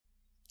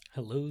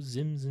Hello,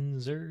 Zims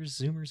and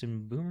Zers, Zoomers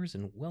and Boomers,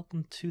 and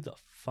welcome to the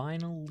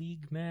final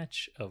league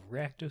match of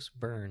Rakdos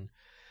Burn.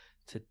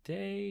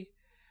 Today,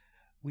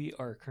 we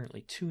are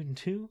currently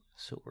 2-2,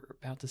 so we're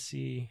about to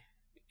see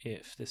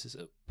if this is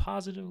a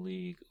positive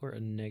league or a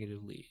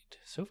negative lead.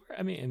 So far,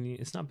 I mean,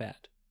 it's not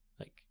bad.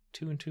 Like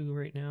 2-2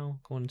 right now,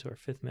 going into our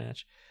fifth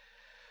match.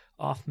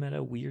 Off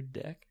meta, weird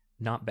deck,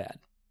 not bad.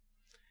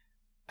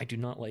 I do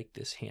not like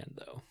this hand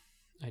though.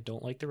 I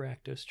don't like the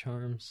Rakdos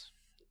charms.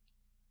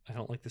 I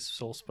don't like this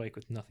Soul Spike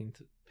with nothing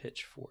to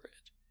pitch for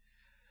it.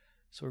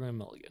 So we're going to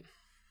mulligan.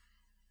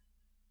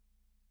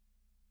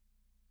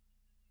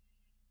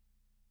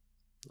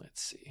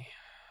 Let's see.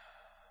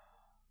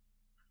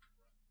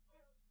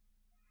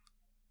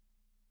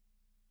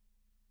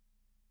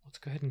 Let's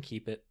go ahead and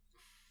keep it.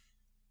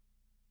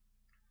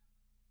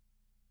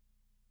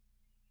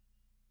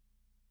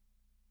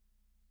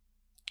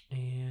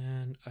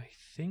 And I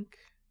think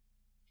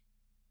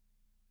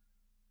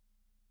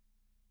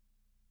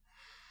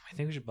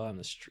we should bottom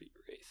the Street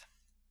Wraith.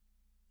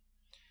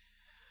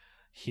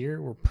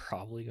 Here we're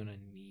probably going to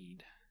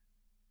need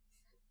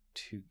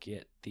to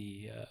get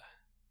the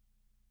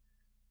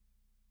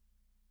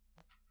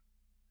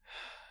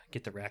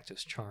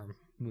Rakdos charm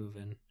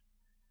moving,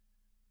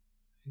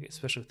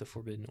 especially with the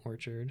Forbidden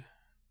Orchard.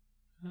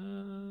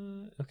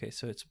 Okay,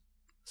 so it's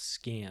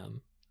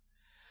scam.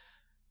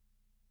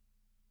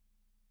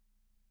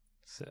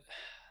 So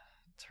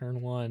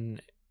turn one,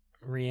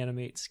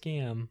 reanimate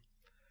scam.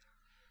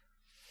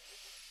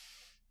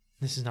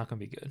 This is not going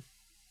to be good.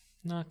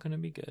 Not going to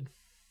be good.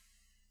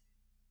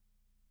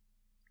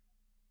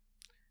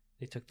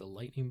 They took the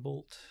lightning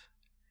bolt,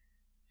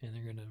 and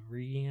they're going to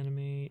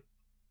reanimate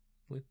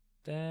with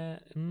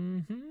that.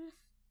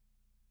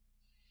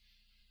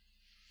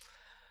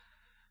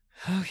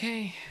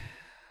 Okay.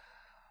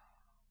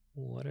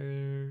 What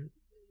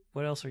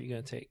else are you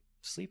going to take?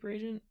 Sleeper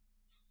Agent?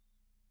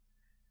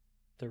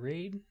 The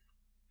Raid?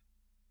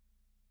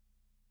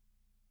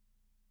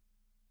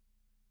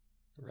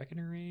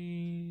 Reckoner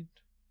Raid?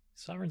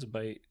 Sovereign's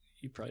Bite,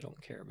 you probably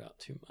don't care about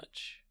too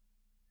much.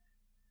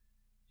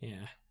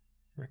 Yeah,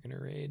 Reckoner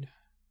Raid.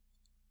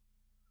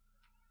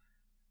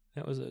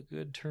 That was a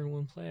good turn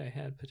one play I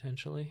had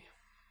potentially.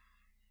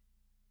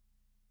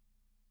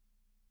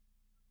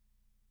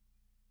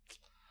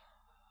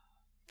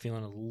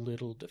 Feeling a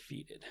little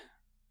defeated.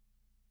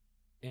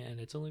 And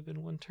it's only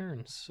been one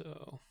turn,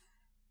 so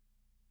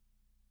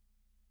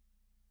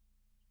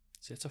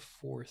it's a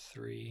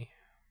 4-3.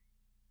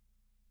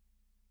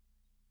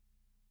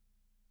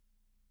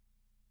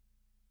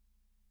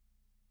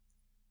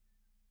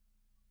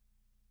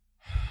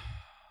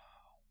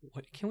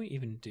 What can we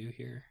even do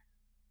here?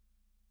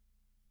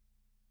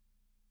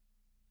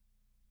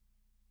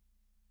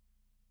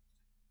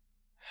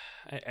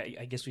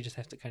 I guess we just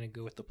have to kind of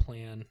go with the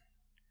plan.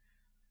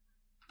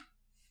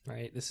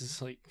 Right? This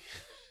is like,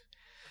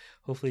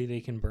 hopefully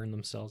they can burn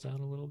themselves out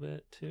a little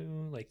bit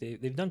too. Like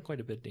they've done quite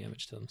a bit of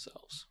damage to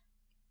themselves.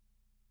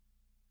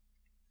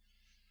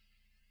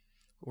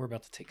 We're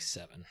about to take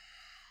 7.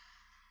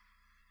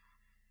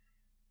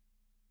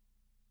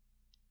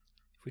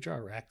 If we draw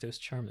a Rakdos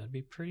charm, that'd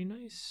be pretty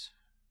nice.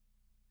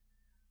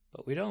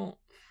 But we don't.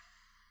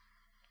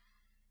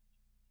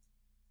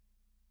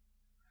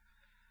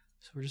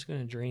 So we're just going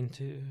to drain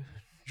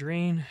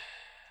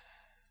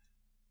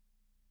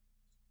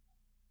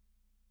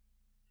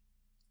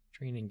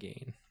and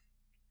gain.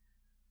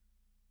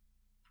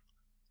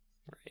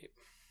 Right.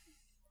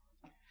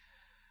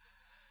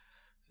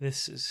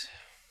 This is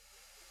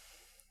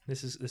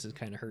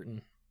kind of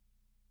hurting.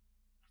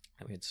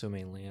 We had so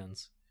many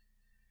lands.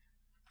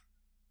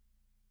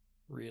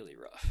 Really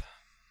rough.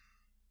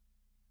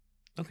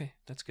 Okay,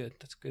 that's good.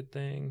 That's a good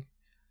thing.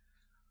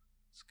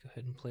 Let's go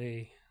ahead and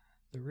play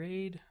the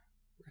Raid.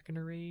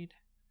 Reckoner Raid.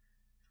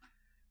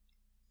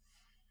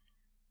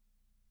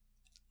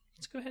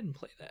 Let's go ahead and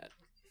play that.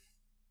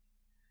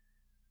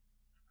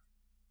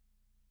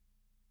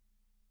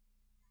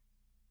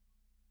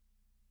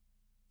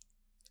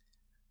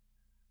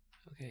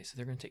 Okay, so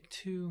they're going to take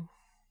 2.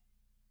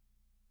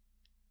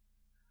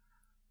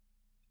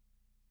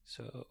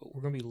 So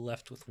we're going to be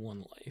left with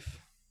 1 life.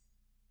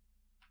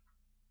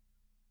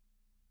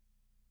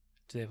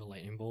 Do they have a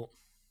lightning bolt?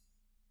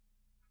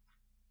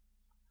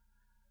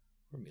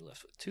 We're going to be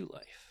left with 2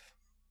 life.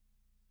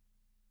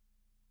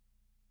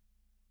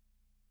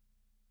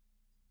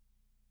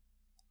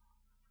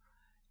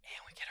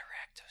 And we get a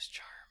Rakdos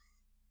charm.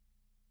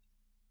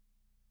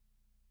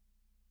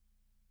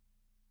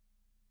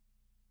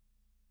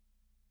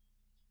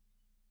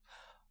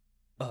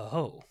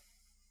 Oh.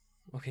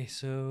 Okay,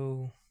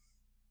 so...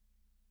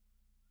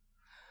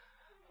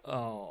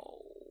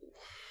 Oh.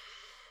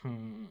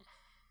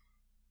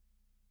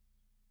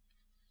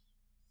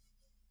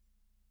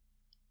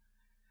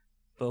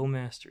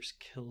 Bowmasters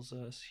kills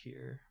us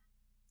here.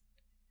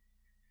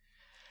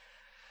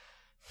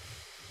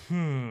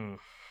 Let's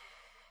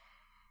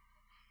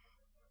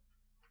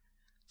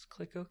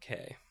click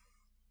OK.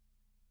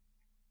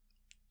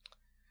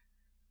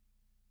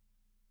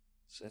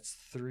 So that's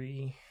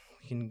 3.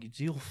 We can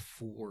deal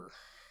 4.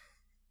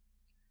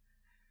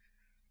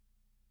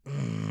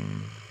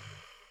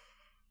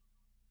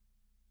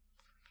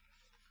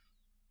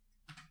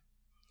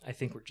 I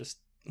think we're just...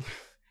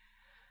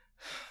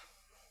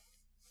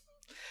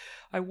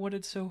 I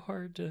wanted so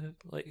hard to...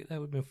 Like, that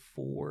would have been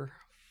 4,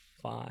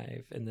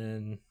 5, and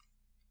then...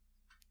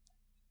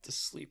 The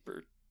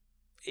sleeper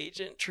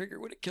agent trigger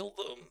would have killed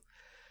them.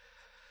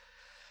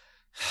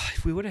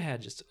 If we would have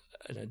had just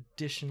an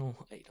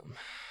additional item.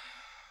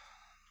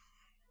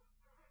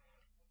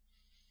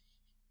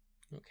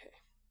 Okay.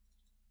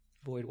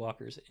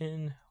 Voidwalker's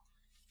in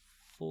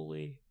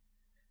fully.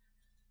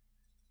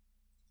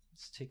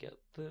 Let's take out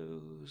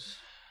those.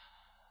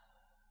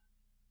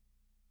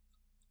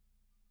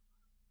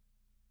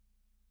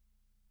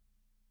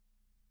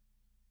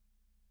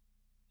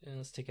 And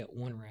let's take out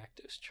 1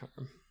 Rakdos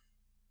charm.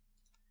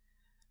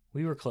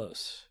 We were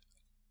close.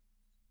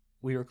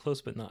 We were close,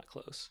 but not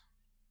close.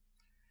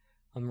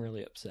 I'm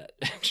really upset,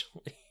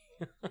 actually.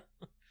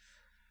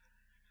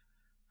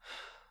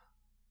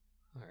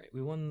 Alright,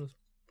 we won.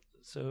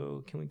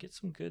 So, can we get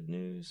some good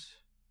news?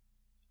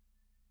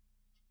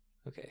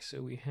 Okay,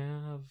 so we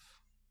have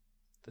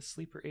the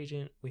sleeper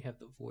agent. We have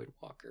the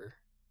Voidwalker.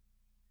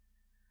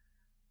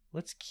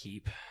 Let's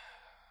keep.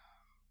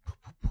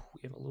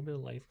 We have a little bit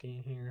of life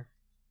gain here.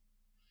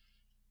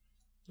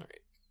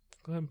 Alright,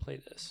 go ahead and play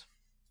this.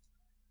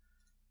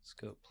 Let's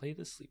go play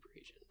the sleeper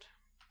agent.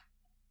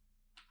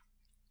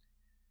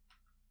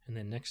 And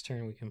then next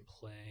turn we can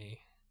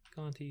play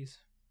Gonties.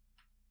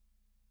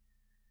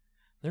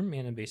 Their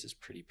mana base is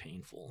pretty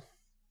painful.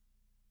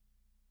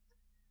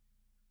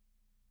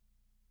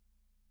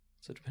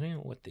 So depending on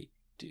what they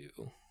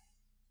do.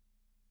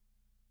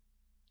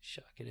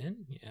 Shock it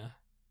in? Yeah.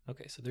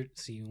 Okay, so they're...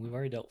 See, we've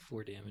already dealt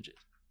 4 damage,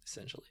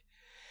 essentially.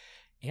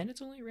 And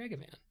it's only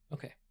Ragavan.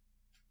 Okay.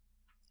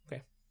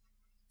 Okay.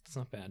 That's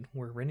not bad.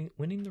 We're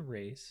winning the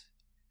race.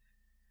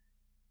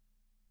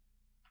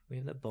 We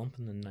have that bump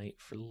in the night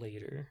for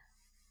later.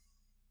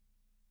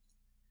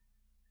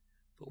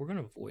 But we're going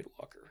to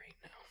Voidwalker right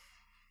now.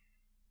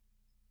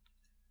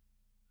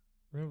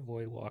 We're going to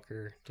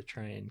Voidwalker to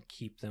try and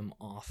keep them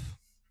off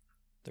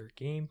their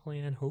game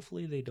plan.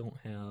 Hopefully they don't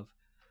have...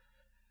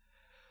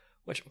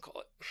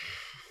 Whatchamacallit?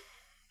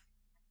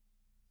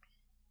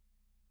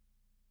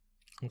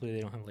 Hopefully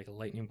they don't have like a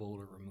lightning bolt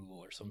or removal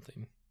or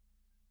something.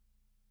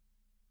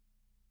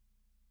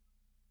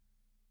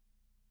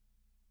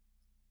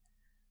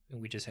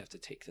 And we just have to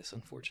take this,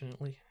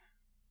 unfortunately.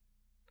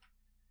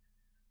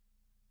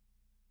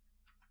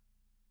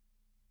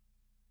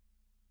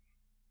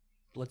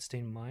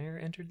 Bloodstained Mire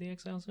entered the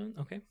exile zone?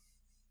 Okay.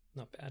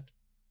 Not bad.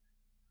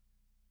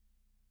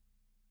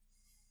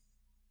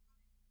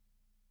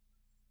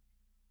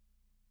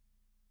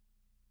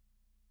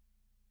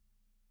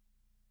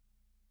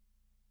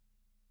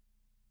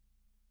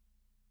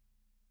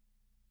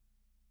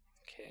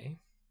 Okay.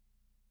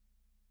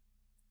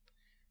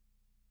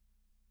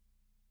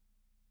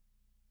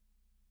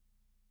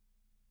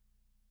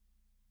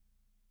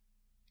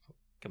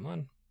 Come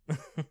on.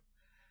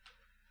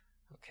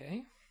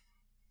 Okay.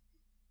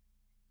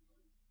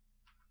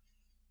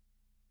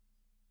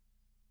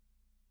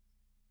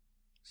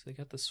 So they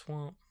got the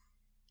swamp.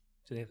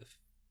 So they have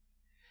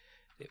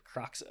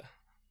Kroxa.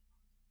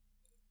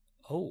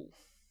 Oh.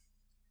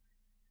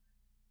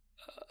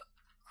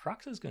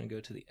 Kroxa's going to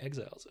go to the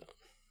exile zone.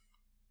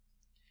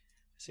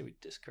 I say we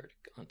discard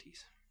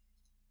Gonties.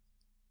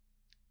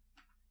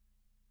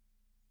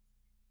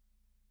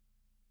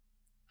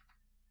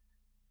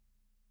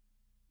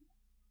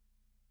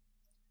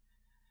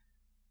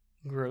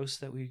 Gross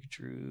that we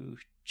drew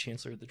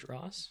Chancellor of the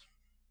Dross.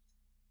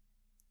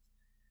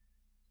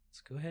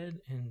 Let's go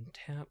ahead and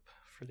tap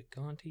for the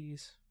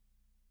Gonties.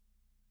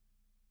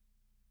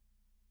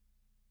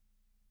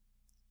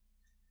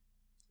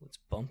 Let's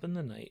bump in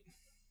the night.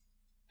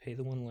 Pay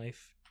the 1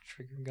 life,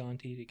 trigger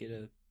Gonti to get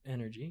a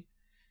energy.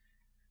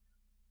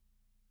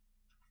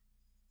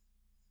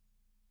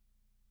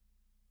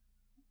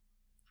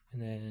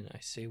 And then I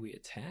say we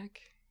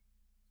attack.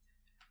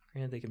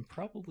 Granted, they can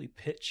probably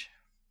pitch.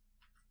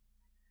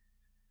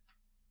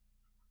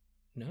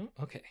 No?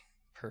 Okay,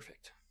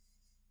 perfect.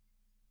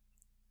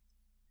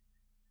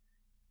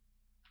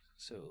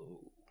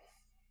 So,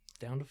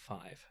 down to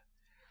 5.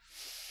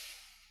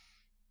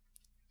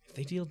 If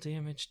they deal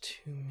damage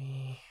to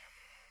me,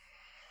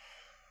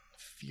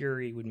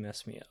 Fury would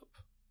mess me up.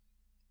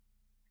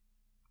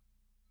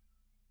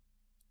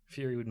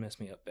 Fury would mess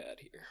me up bad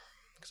here.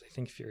 Because I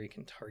think Fury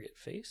can target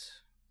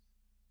face.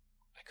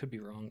 I could be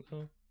wrong,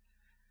 though.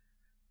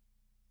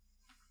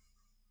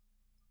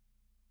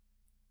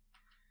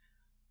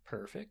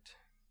 Perfect.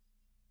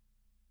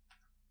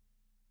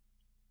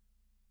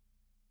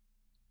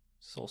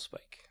 Soul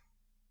Spike.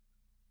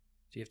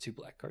 Do you have 2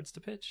 black cards to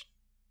pitch?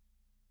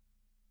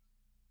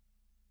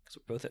 Because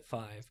we're both at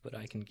 5, but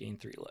I can gain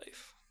 3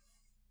 life.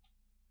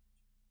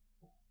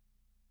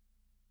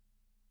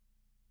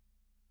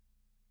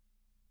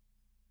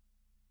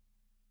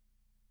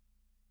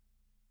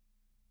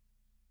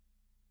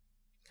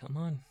 Come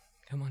on.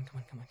 Come on,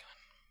 come on, come on, come on.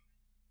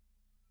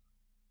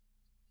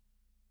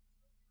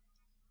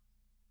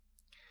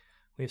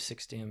 We have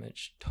 6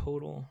 damage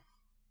total,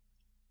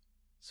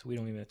 so we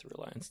don't even have to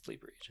rely on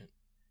Sleeper Agent.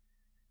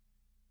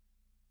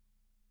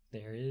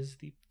 There is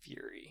the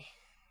Fury.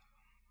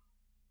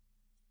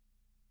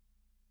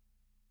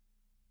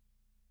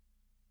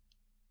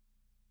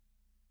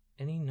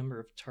 Any number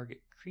of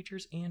target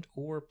creatures and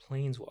or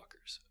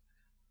planeswalkers.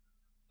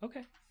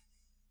 Okay.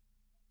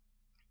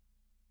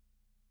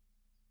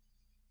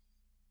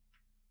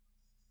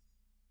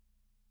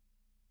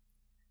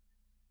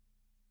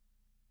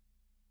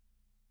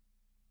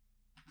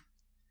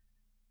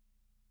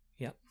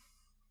 Yep.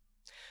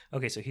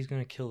 Okay, so he's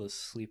going to kill the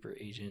Sleeper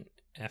Agent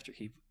after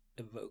he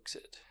evokes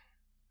it.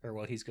 Or,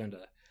 well, he's going to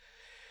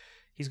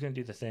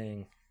do the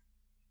thing.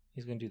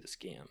 He's going to do the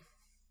scam.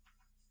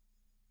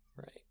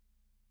 Right.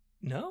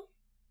 No?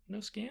 No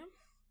scam?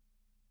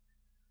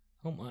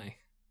 Oh my.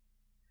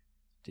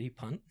 Did he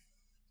punt?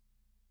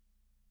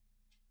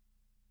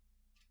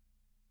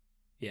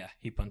 Yeah,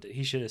 he punted.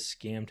 He should have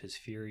scammed his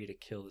Fury to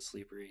kill the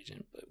Sleeper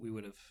Agent, but we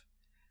would have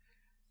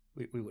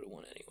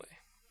won anyway.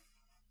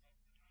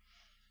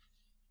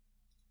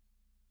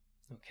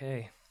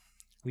 Okay.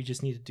 We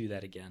just need to do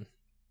that again.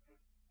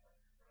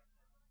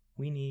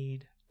 We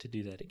need to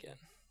do that again.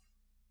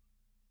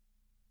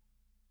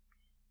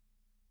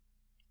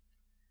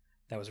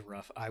 That was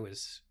rough. I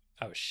was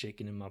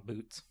shaking in my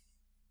boots.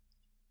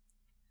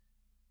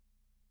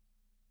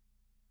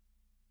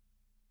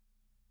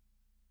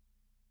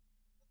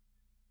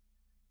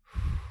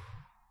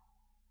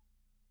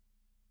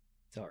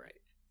 It's all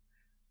right.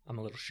 I'm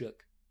a little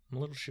shook. I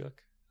want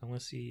to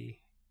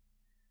see.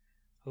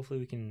 Hopefully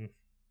we can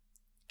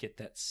get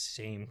that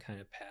same kind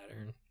of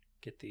pattern.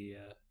 Get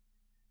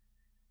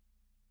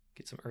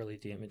some early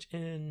damage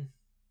in,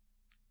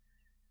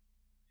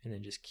 and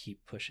then just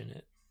keep pushing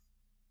it.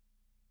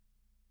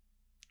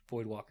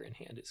 Voidwalker in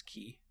hand is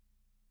key.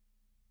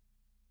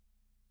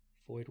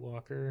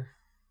 Voidwalker,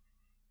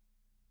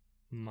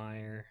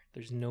 Mire.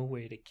 There's no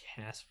way to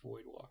cast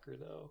Voidwalker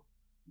though.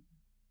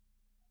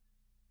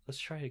 Let's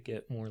try to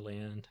get more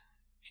land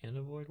and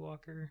a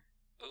Voidwalker.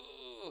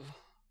 Ugh.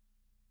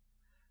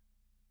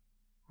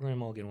 We're gonna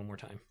mulligan one more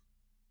time.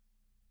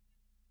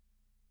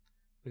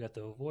 We got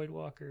the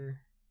Voidwalker.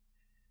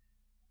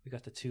 We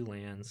got the 2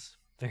 lands.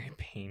 Very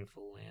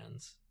painful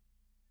lands.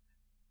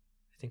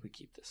 I think we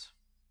keep this.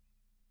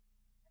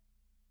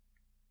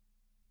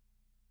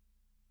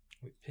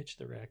 We pitched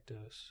the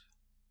Rakdos.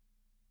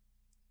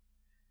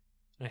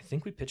 And I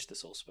think we pitched the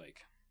Soul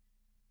Spike.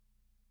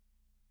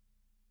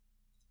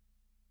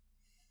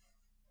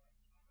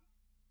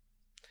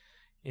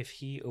 If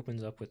he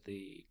opens up with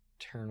the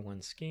turn 1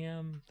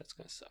 scam, that's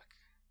going to suck.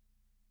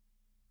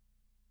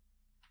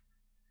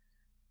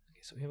 Okay,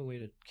 so we have a way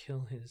to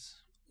kill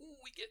his... Ooh,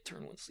 we get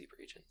turn 1 Sleeper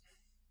Agent.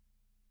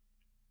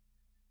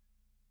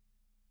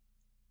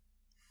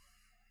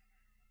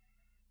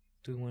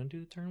 Do we want to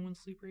do the turn 1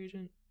 Sleeper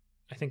Agent?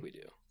 I think we do.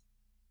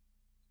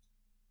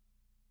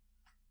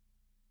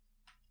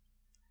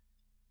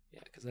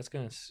 Yeah, because that's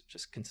going to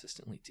just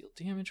consistently deal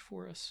damage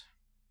for us.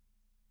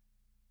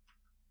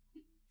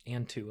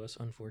 And to us,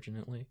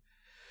 unfortunately.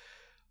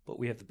 But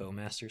we have the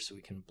Bowmaster, so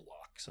we can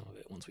block some of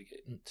it once we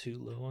get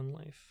too low on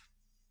life.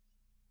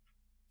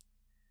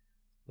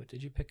 What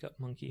did you pick up,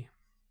 Monkey?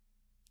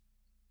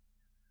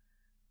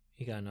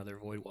 He got another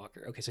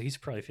Voidwalker. Okay, so he's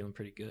probably feeling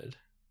pretty good.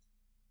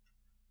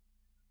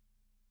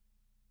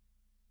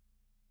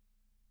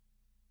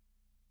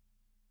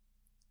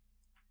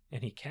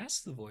 And he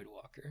casts the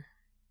Voidwalker.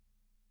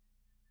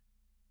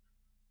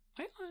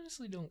 I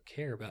honestly don't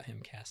care about him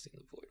casting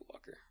the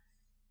Voidwalker.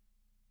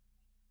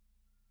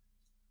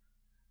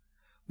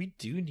 We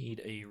do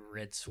need a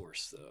red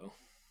source, though.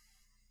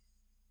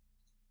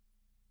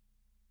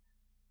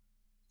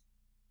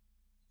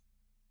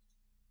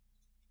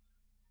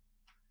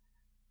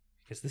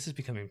 Because this is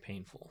becoming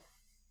painful.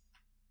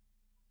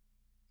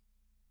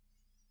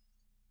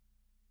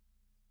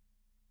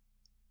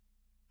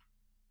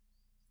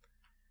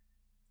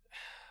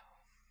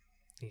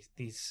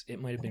 These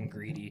it might have been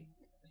greedy.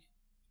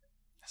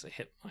 As I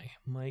hit my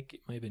mic,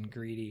 it might have been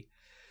greedy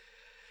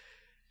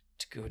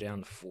to go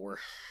down to 4.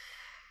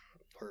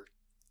 Or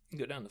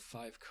go down to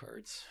 5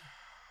 cards.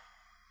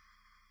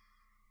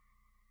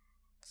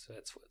 So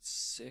that's what,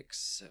 6,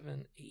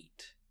 7,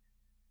 8.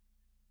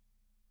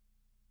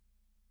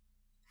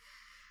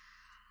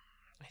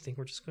 I think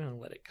we're just going to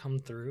let it come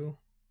through.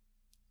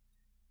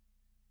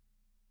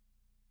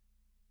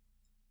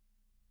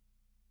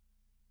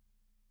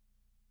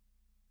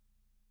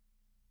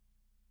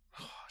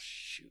 Oh,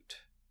 shoot.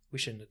 We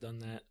shouldn't have done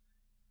that.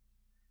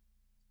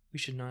 We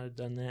should not have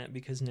done that,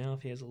 because now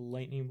if he has a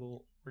lightning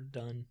bolt, we're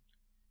done.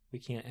 We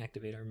can't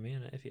activate our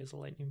mana if he has a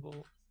lightning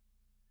bolt.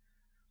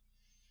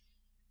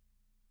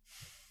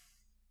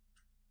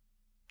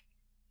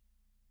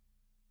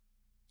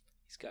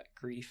 He's got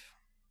grief.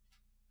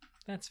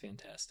 That's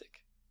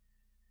fantastic.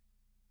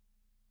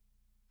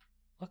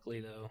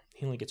 Luckily, though,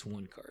 he only gets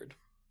 1 card.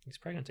 He's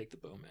probably going to take the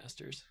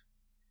Bowmasters.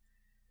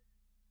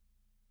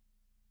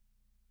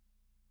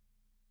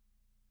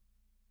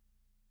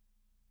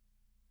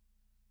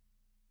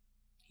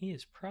 he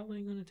is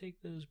probably going to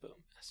take those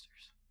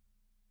Bowmasters.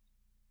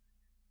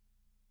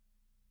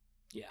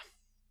 Yeah.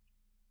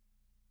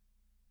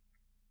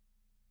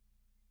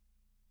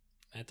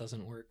 That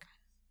doesn't work.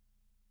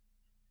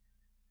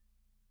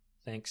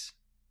 Thanks.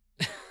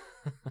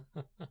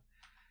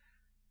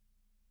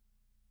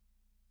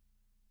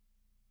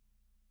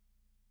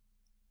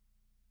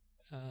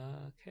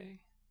 Okay.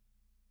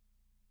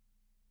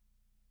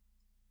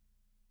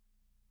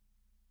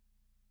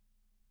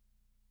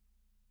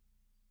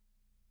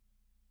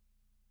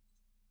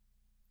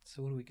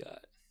 So what do we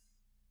got?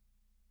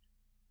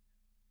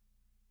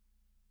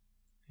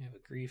 We have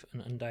a Grief,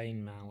 an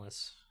Undying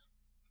Malice.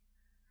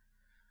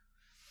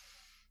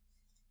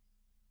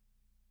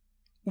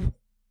 Ooh.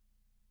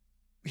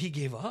 He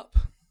gave up?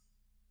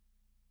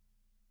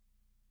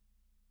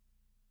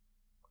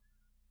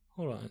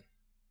 Hold on.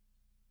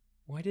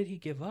 Why did he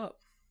give up?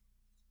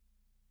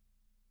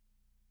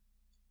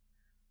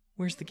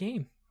 Where's the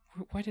game?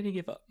 Why did he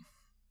give up?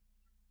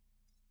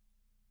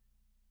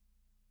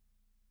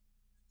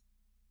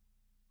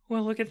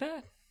 Well, look at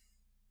that.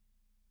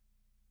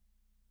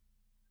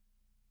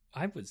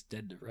 I was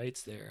dead to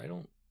rights there.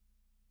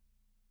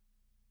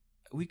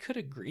 We could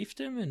have griefed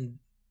him and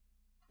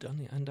done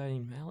the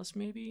Undying Malice,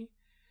 maybe?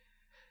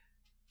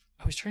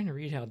 I was trying to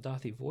read how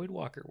Dothy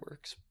Voidwalker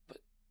works, but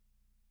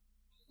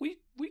we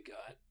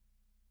got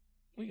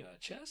a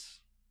chess.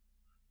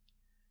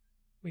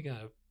 We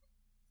got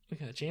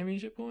a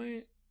championship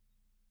point,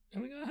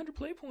 and we got 100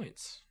 play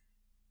points.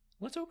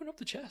 Let's open up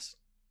the chest.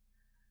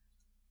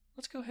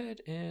 Let's go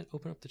ahead and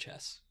open up the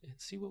chest and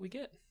see what we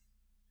get.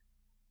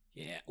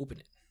 Yeah, open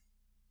it.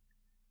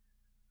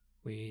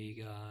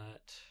 We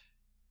got...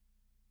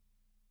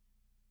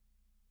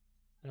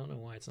 I don't know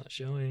why it's not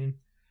showing.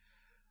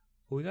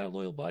 But we got a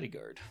Loyal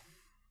Bodyguard.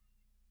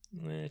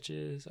 Which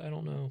is, I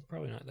don't know,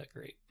 probably not that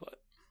great, but...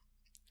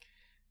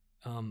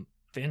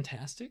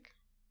 fantastic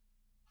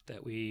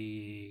that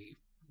we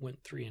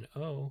went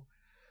 3-0.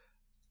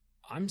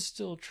 I'm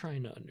still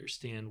trying to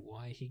understand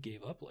why he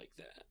gave up like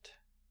that.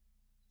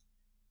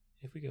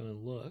 If we go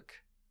and look,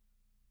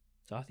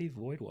 Dothy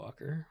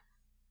Voidwalker.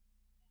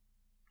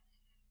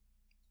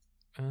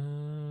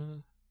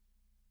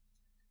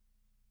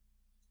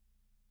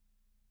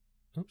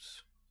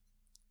 Oops.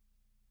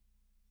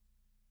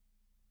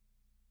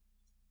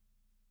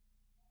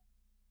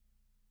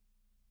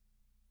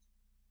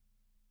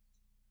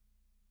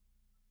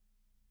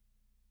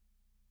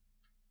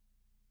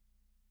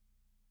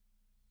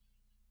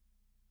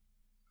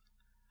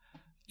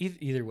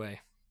 Either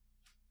way.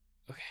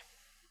 Okay.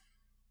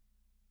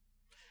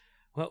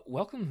 Well,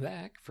 welcome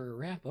back for a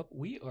wrap up.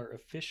 We are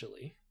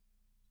officially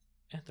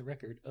at the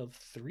record of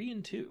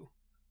 3-2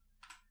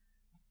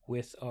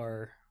 with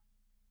our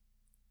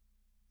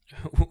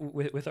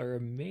with our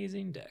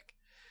amazing deck.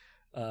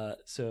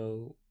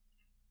 So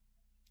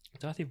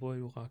Dothy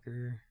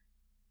Voidwalker.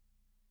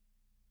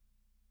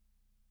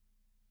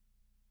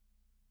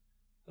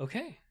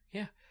 Okay,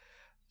 yeah.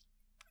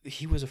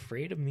 He was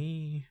afraid of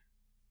me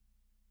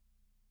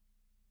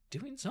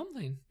doing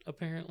something,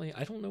 apparently.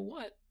 I don't know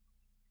what.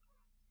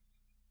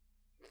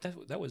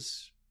 That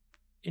was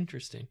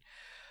interesting.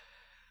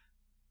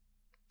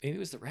 Maybe it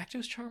was the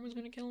Rakdos charm was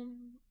going to kill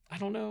him. I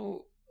don't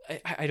know.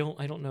 I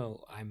don't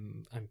know.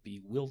 I'm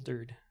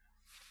bewildered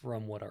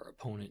from what our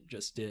opponent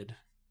just did.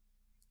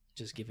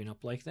 Just giving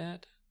up like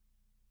that.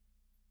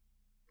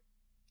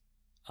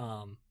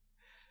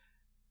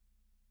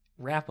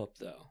 Wrap up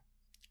though.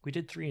 We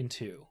did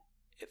 3-2.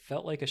 It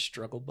felt like a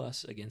struggle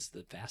bus against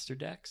the faster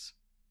decks.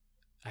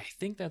 I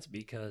think that's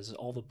because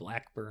all the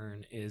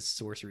Blackburn is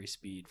sorcery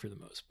speed for the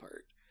most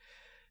part.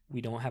 We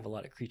don't have a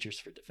lot of creatures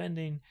for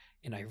defending,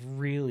 and I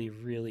really,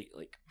 really,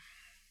 like,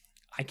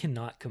 I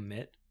cannot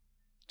commit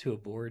to a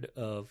board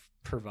of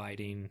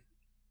providing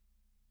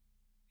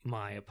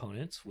my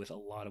opponents with a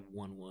lot of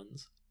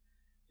 1/1s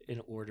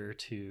in order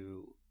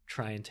to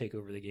try and take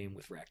over the game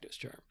with Rakdos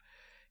Charm.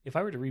 If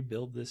I were to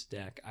rebuild this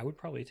deck, I would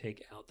probably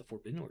take out the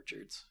Forbidden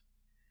Orchards.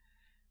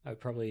 I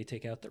would probably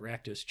take out the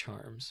Rakdos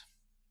Charms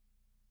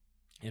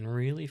and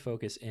really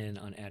focus in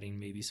on adding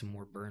maybe some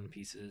more burn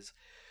pieces,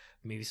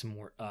 maybe some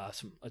more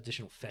some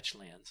additional fetch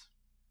lands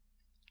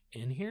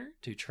in here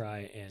to try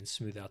and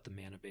smooth out the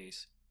mana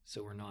base,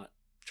 so we're not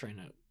trying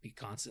to be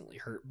constantly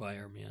hurt by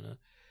our mana.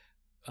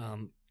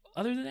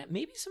 Other than that,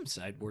 maybe some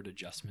sideboard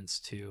adjustments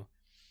too.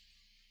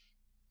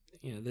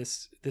 You know,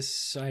 this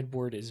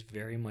sideboard is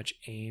very much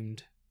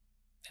aimed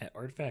at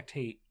Artifact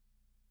Hate,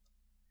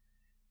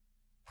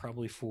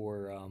 probably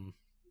for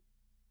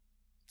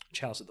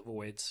Chalice of the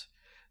Voids,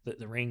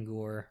 the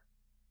Raingor,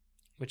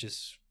 which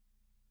is,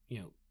 you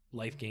know,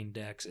 life gain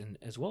decks, and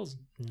as well as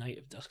Knight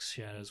of Dusk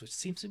Shadows, which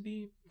seems to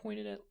be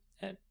pointed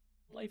at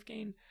life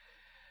gain.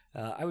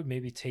 I would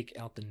maybe take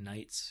out the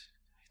Knights.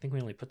 I think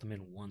we only put them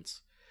in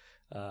once.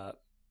 I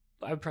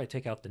would probably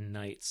take out the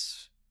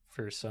Knights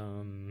for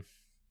some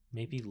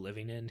maybe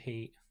Living End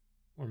hate,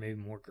 or maybe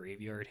more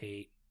Graveyard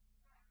hate,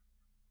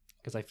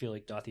 because I feel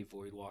like Dothy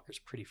Voidwalker's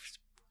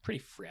pretty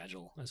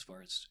fragile as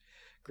far as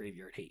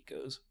Graveyard hate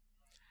goes.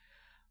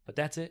 But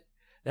that's it.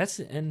 that's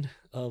the end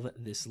of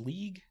this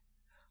league.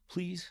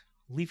 Please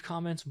leave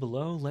comments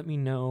below. Let me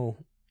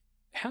know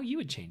how you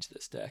would change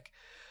this deck.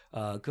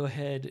 Go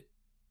ahead,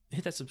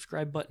 hit that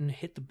subscribe button,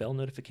 hit the bell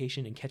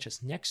notification, and catch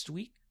us next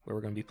week where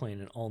we're going to be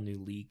playing an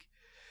all-new league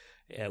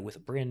with a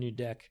brand new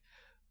deck.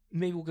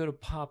 Maybe we'll go to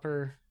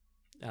Pauper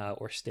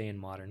or stay in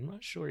Modern. I'm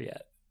not sure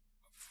yet.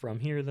 From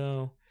here,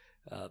 though,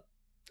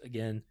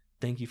 again,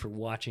 thank you for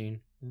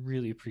watching.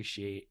 Really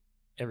appreciate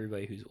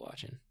everybody who's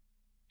watching.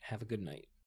 Have a good night.